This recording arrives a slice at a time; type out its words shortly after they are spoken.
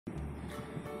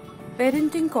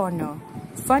Parenting Corner.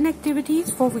 Fun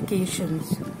activities for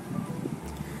vacations.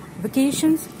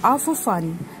 Vacations are for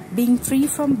fun, being free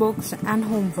from books and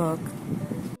homework.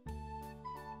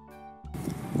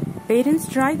 Parents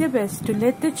try their best to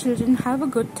let their children have a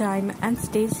good time and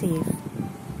stay safe.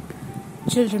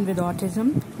 Children with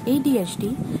autism,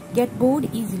 ADHD, get bored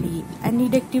easily and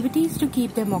need activities to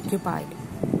keep them occupied.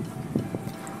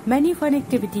 Many fun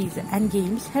activities and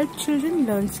games help children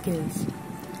learn skills.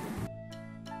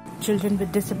 Children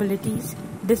with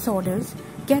disorders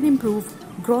can improve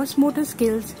gross motor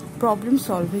skills, problem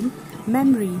solving,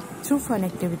 memory through fun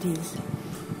activities.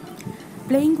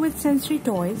 Playing with sensory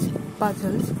toys,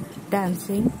 puzzles,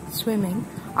 dancing, swimming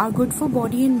are good for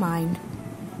body and mind.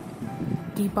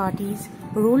 Tea parties,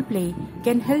 role play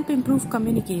can help improve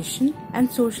communication and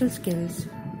social skills.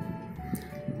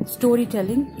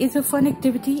 Storytelling is a fun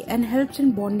activity and helps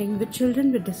in bonding with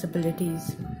children with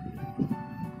disabilities.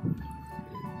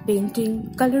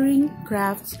 Painting, coloring,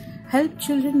 crafts help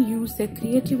children use their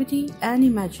creativity and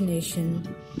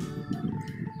imagination.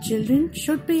 Children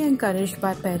should be encouraged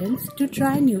by parents to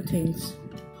try new things.